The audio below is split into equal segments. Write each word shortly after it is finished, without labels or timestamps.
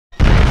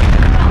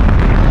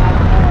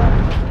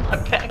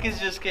package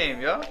just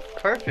came, yo.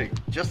 Perfect,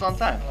 just on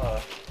time.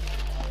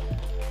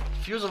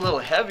 Feels a little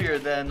heavier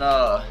than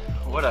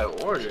what I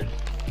ordered.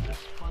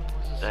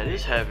 That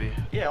is heavy.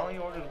 Yeah, I only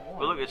ordered one.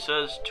 But look, it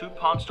says 2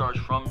 Pondstarz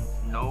from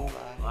No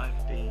Live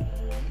Bait.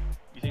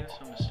 You think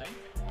that's a mistake?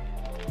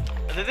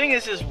 The thing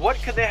is what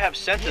could they have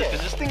sent us?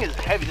 Because this thing is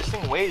heavy. This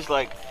thing weighs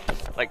like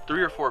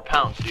 3 or 4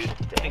 pounds, dude.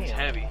 This thing's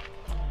heavy.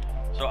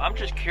 So I'm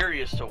just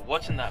curious to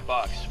what's in that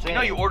box. We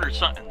know you ordered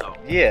something though.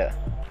 Yeah.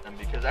 And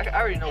because I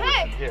already know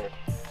what's in here.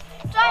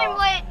 Sorry,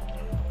 wait.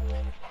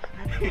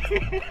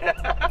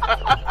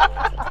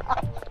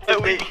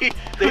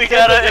 we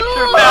got an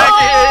extra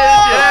package.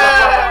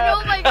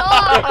 Oh my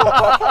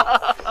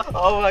god.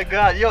 Oh my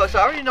god. Yo, so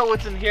I already know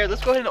what's in here.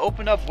 Let's go ahead and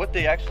open up what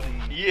they actually...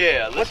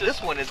 Yeah, what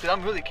this one is, because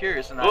I'm really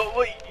curious. And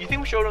well, you think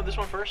we should open up this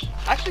one first?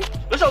 Actually,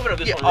 let's open up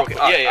this one real quick.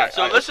 Yeah.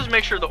 So let's just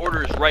make sure the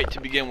order is right to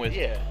begin with.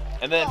 Yeah.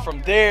 And then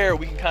from there,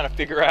 we can kind of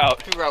figure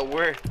out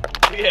where.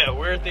 Yeah,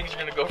 where things are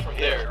gonna go from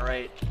there.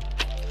 Right.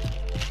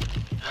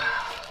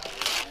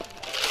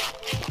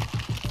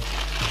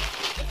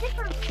 Is it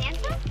from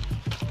Santa? I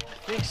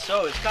think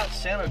so. It's got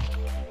Santa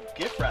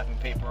gift wrapping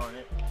paper on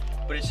it,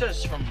 but it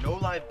says from No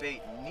Live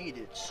Bait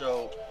needed.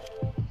 So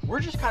we're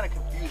just kind of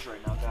confused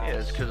right now,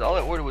 guys. Yeah, because all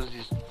I ordered was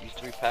these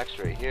 3 packs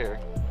right here.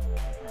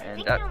 I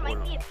think there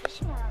might be a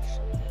fishing rod or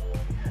something.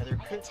 Yeah, there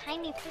could. A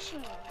tiny fishing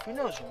rod. Who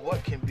knows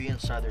what can be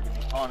inside there, to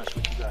be honest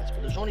with you guys.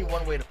 But there's only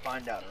one way to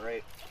find out,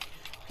 alright?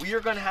 We are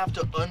going to have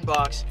to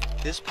unbox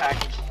this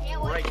package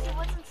right now.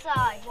 What's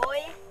inside,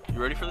 boy?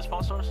 You ready for this,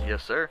 Pondstarz?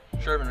 Yes, sir.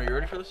 Sherman, are you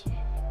ready for this?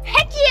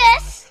 Heck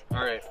yes!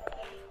 All right.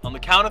 On the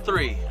count of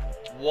 3.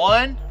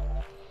 1,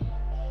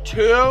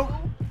 2,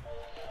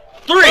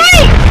 3!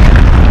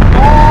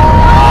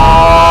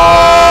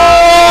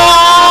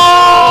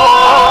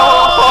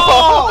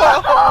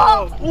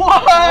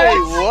 What?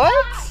 Wait,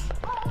 what?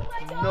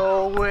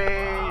 No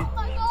way. Oh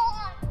my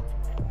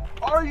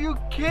god. Are you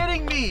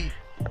kidding me?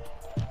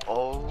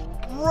 Oh,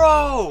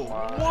 bro,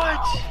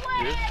 what?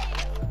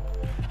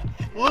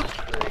 Look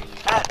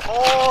at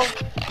all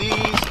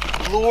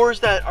these lures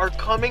that are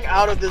coming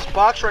out of this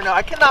box right now.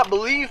 I cannot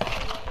believe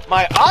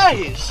my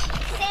eyes.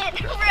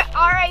 Santa,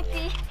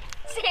 R.I.P.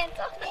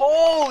 Santa.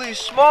 Holy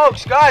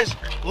smokes, guys.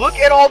 Look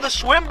at all the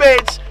swim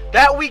baits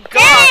that we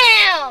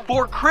got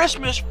for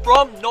Christmas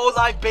from No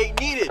Live Bait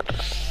Needed.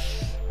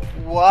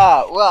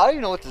 Wow. Well, I don't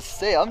even know what to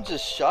say. I'm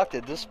just shocked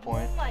at this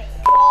point. Oh my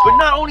god. But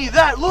not only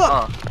that,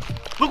 look.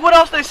 Look what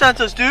else they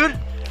sent us, dude.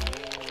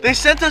 They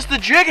sent us the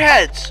jig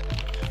heads.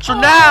 So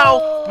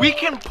now we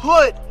can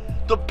put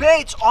the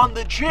baits on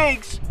the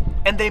jigs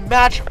and they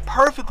match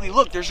perfectly.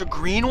 Look, there's a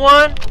green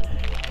one.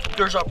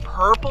 There's a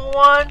purple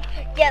one.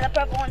 Yeah, the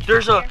purple one.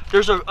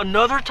 There's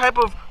another type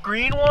of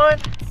green one.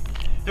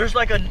 There's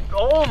like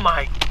oh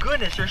my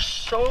goodness, there's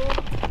so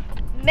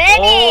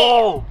many.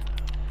 Oh,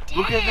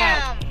 look at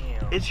that.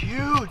 It's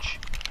huge.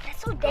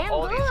 That's so damn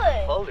all good.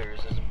 These colors.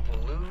 There's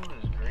blue,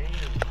 there's green,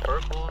 there's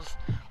purples.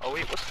 Oh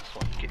wait, what's this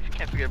one? You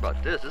can't forget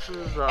about this. This is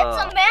It's a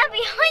man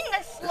behind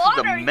the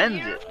slaughter. This is the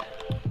Mended.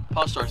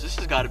 Pondstarz, this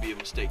has got to be a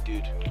mistake,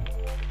 dude.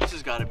 This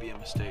has got to be a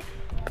mistake.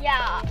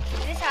 Yeah,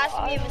 this has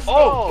to be a mistake.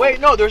 Oh, wait,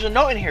 no, there's a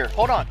note in here.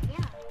 Hold on. Yeah.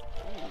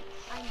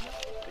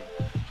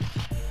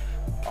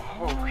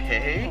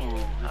 Okay.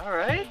 All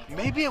right.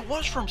 Maybe it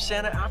was from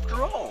Santa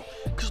after all.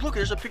 Because look,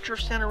 there's a picture of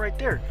Santa right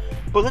there.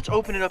 But let's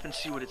open it up and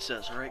see what it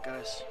says. All right,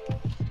 guys?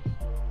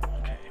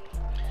 Okay.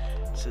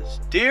 It says,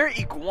 Dear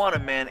Iguana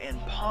Man and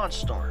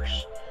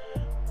Pondstarz,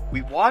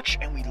 we watch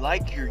and we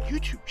like your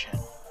YouTube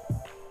channel.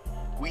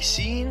 We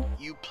seen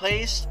you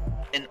placed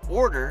an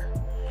order.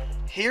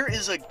 Here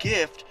is a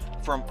gift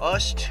from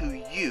us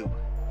to you.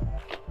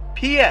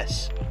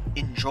 P.S.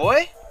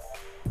 Enjoy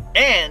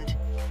and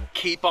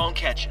keep on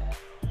catching.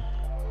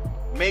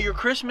 May your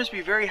Christmas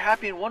be very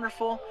happy and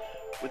wonderful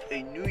with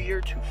a new year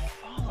to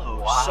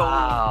follow.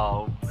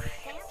 Wow. So,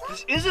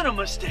 this isn't a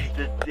mistake.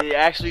 They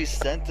actually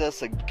sent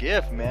us a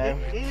gift,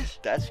 man. It is.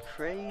 That's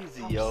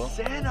crazy, yo.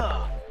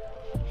 Santa.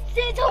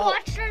 Santa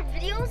watched our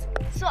videos,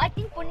 so I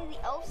think one of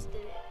the elves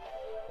did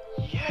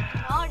it. Yeah.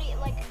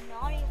 Like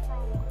Naughty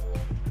from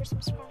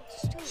Christmas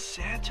Chronicles 2.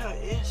 Santa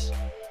is,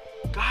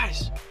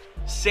 guys,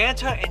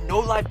 Santa and No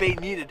Live Bait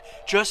Needed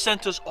just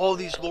sent us all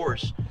these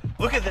lures.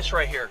 Look at this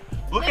right here.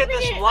 Look at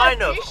this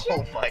lineup.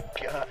 Oh my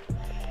god.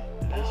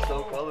 It's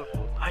so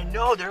colorful. I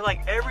know, they're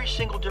like every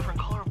single different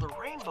color of the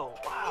rainbow.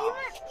 Wow.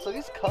 So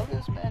these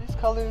colors, man,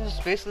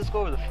 basically, let's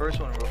go over the first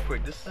one real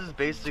quick. This is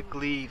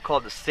basically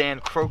called the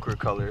sand croaker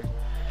color.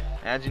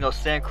 And as you know,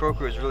 sand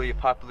croaker is really a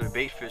popular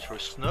bait fish for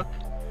snook.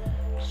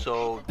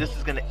 So this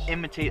is gonna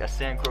imitate a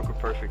sand croaker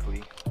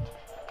perfectly.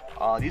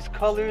 These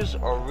colors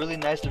are really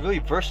nice, they're really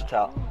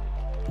versatile.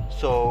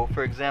 So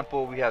for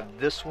example, we have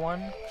this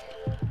one,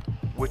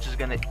 which is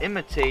gonna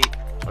imitate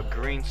a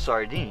green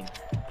sardine.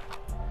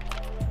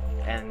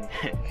 And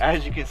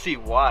as you can see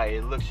why,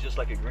 it looks just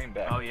like a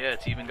greenback. Oh yeah,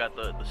 it's even got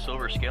the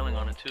silver scaling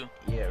on it too.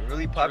 Yeah,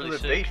 really popular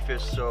really bait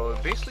fish. So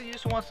basically you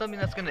just want something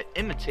that's gonna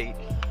imitate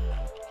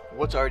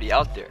what's already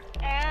out there.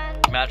 And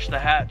match the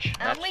hatch.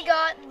 we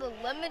got the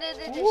limited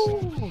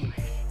edition. Ooh.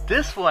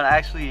 This one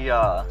actually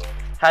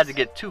had to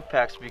get 2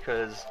 packs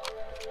because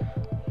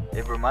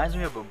it reminds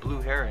me of a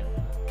blue heron.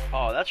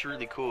 Oh, that's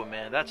really cool,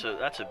 man. That's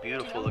a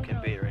beautiful looking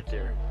bait right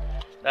there.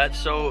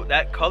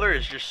 That color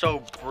is just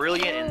so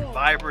brilliant and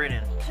vibrant,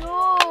 and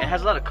it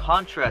has a lot of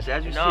contrast.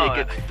 As you see, it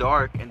gets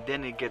dark and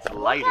then it gets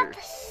lighter.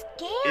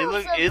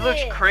 It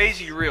looks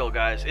crazy real,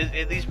 guys.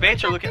 These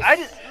baits are looking.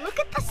 Look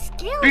at the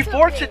scales.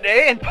 Before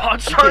today and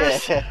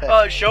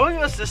Pondstarz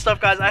showing us this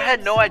stuff, guys, I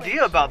had no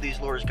idea about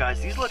these lures,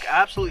 guys. These look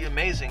absolutely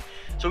amazing.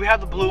 So we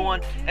have the blue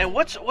one, and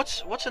what's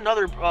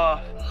another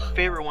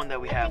favorite one that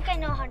we have? I think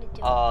I know how to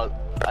do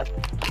it. I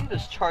think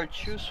this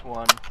chartreuse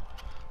one.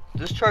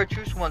 This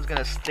chartreuse one's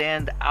gonna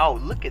stand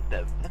out. Look at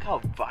that. Look how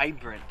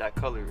vibrant that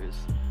color is.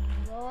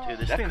 Dude,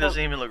 this thing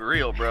doesn't even look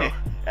real, bro.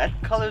 That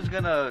color's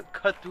gonna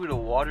cut through the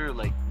water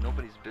like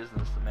nobody's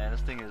business, man.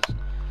 This thing is...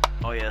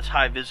 Oh yeah, it's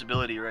high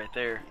visibility right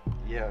there.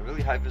 Yeah,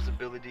 really high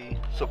visibility.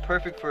 So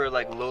perfect for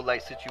like low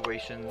light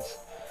situations.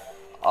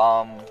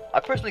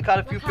 I personally caught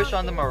a few fish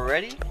on them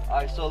already.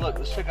 Alright, so look,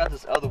 let's check out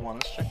this other one.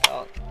 Let's check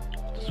out...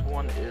 This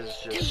one is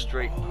just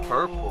straight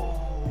purple.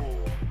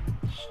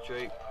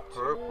 Straight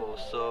purple.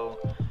 So...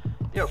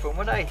 Yeah, from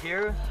what I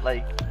hear,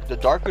 like, the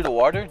darker the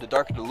water, the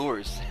darker the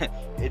lures.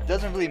 It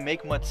doesn't really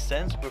make much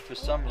sense, but for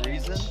some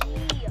reason,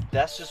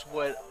 that's just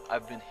what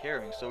I've been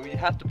hearing. So we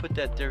have to put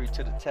that theory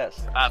to the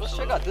test. Absolutely. Let's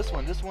check out this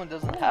one. This one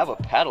doesn't have a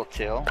paddle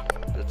tail.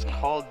 It's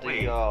called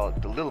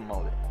the little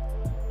mullet.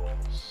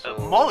 So,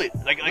 mullet,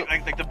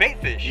 like the bait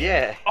fish.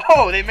 Yeah.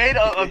 Oh, they made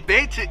a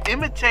bait to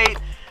imitate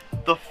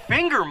the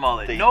finger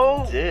mullet. They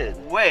no did.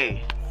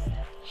 way.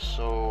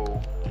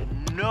 So.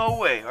 No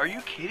way. Are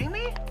you kidding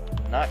me?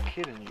 Not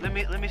kidding you.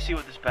 Let me see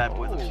what this bad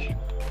boy looks like.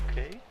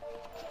 Okay.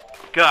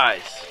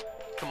 Guys,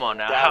 come on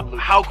now.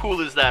 How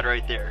cool is that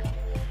right there?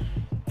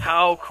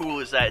 How cool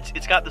is that?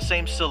 It's got the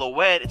same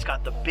silhouette. It's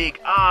got the big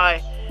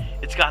eye.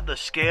 It's got the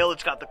scale.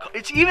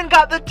 It's even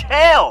got the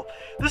tail.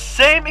 The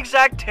same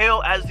exact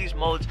tail as these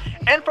mullets.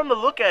 And from the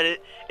look at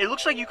it, it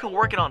looks like you can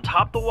work it on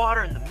top of the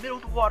water, in the middle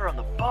of the water, on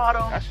the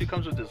bottom. It actually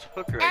comes with this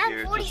hook right here.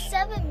 And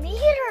 47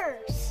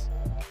 meters.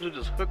 With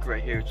this hook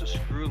right here, it's a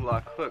screw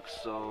lock hook,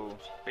 so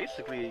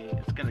basically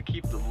it's gonna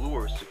keep the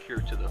lure secure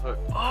to the hook.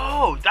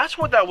 Oh, that's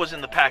what that was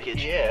in the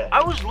package. Yeah.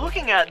 I was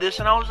looking at this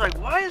and I was like,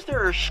 why is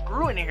there a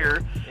screw in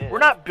here? Yeah. We're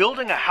not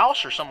building a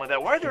house or something like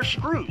that. Why are there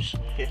screws?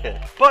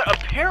 Yeah. But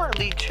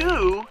apparently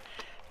too,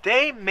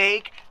 they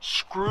make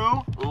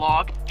screw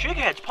lock jig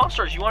heads.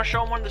 Pondstarz, you want to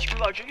show them one of the screw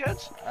lock jig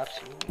heads?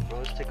 Absolutely, bro.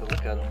 Let's take a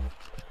look at them.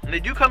 And they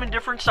do come in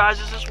different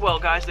sizes as well,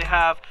 guys. They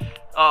have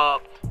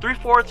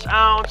 3/4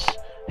 ounce,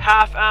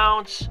 ½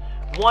 ounce,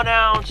 1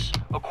 ounce,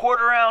 a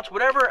 1/4 ounce,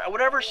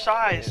 whatever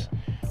size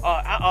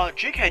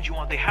jig head you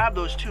want. They have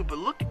those too. But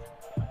look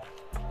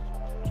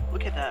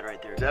at that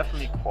right there.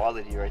 Definitely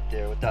quality right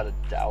there, without a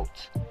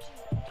doubt.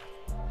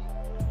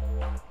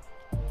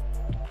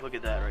 Look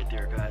at that right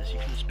there, guys. You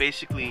can just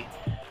basically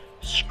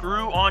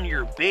screw on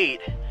your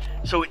bait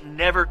so it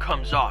never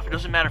comes off. It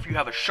doesn't matter if you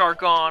have a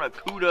shark on, a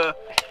cuda,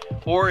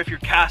 or if you're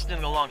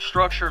casting along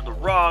structure, the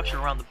rocks, or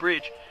around the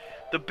bridge.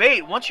 The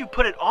bait, once you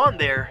put it on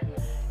there,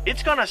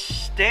 it's gonna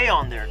stay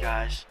on there,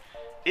 guys.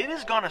 It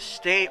is gonna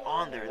stay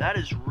on there. That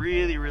is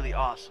really, really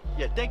awesome.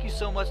 Yeah, thank you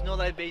so much, No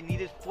Live Bait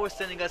Needed, for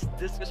sending us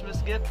this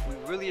Christmas gift. We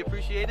really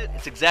appreciate it.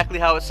 It's exactly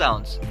how it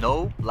sounds.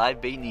 No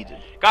Live Bait Needed.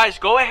 Guys,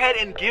 go ahead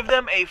and give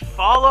them a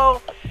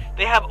follow.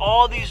 They have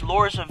all these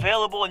lures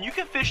available, and you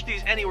can fish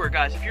these anywhere,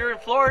 guys. If you're in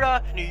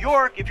Florida, New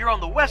York, if you're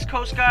on the West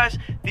Coast, guys,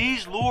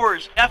 these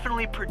lures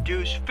definitely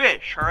produce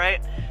fish, all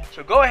right?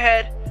 So go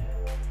ahead,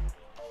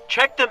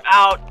 check them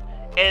out,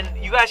 and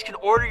you guys can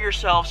order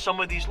yourself some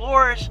of these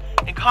lures,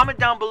 and comment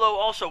down below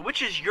also,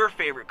 which is your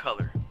favorite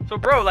color? So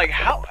bro, like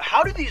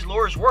how do these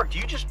lures work? Do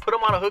you just put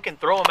them on a hook and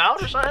throw them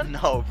out or something?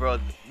 No, bro.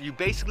 You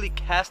basically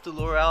cast the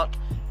lure out,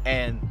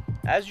 and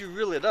as you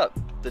reel it up,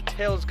 the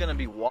tail is gonna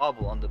be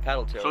wobble on the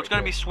paddle tail. So it's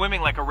gonna be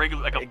swimming like a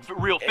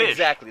real fish.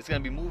 Exactly. It's gonna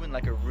be moving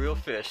like a real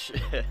fish.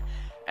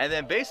 And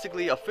then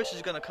basically a fish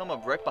is gonna come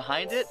up right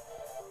behind it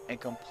and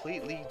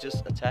completely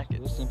just attack it.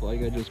 Real simple. All you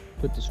gotta do is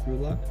put the screw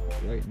lock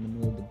right in the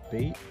middle of the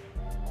bait,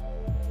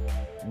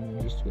 and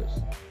then just twist.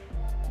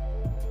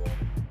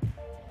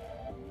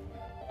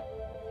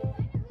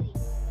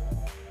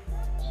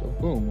 So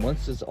boom,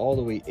 once it's all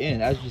the way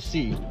in, as you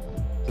see,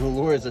 the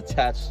lure is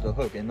attached to the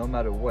hook, and no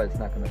matter what, it's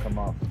not gonna come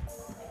off.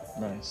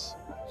 Nice.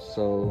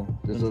 So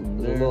there's a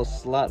little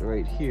slot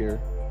right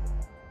here,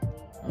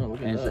 Oh,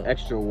 look at and it's that. an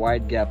extra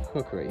wide gap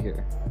hook right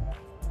here.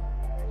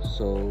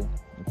 So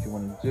what you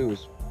want to do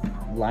is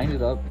line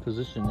it up,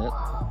 position it,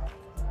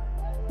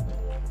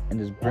 and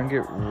just bring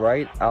it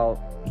right out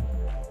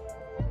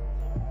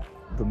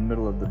the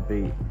middle of the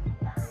bait.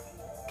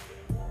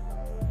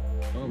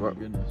 Oh my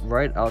goodness.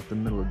 Right out the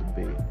middle of the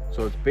bait.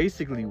 So it's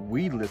basically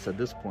weedless at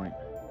this point.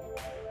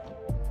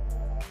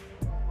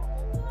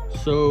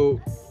 So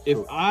if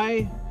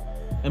I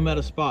am at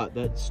a spot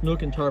that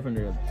snook and tarpon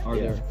are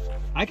Yeah. there,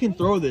 I can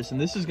throw this, and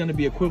this is going to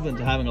be equivalent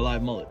to having a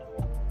live mullet.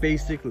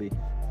 Basically,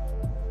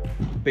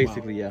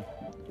 yeah.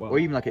 Wow. Or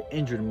even like an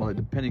injured mullet,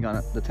 depending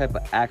on the type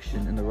of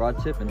action in the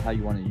rod tip and how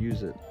you want to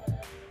use it.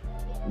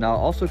 Now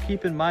also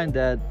keep in mind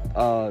that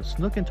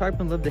snook and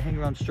tarpon love to hang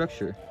around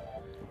structure.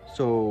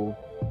 So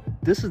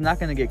this is not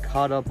going to get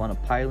caught up on a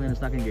pylon. It's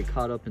not going to get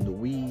caught up in the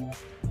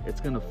weeds. It's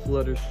going to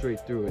flutter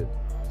straight through it.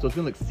 So it's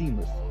going to look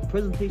seamless.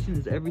 Presentation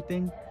is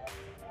everything.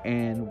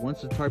 And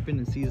once a tarpon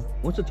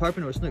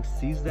or a snook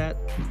sees that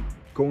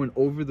going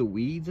over the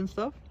weeds and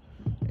stuff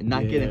and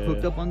not getting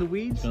hooked up on the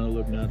weeds, It's gonna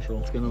look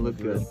natural. it's gonna look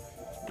good.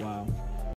 Wow.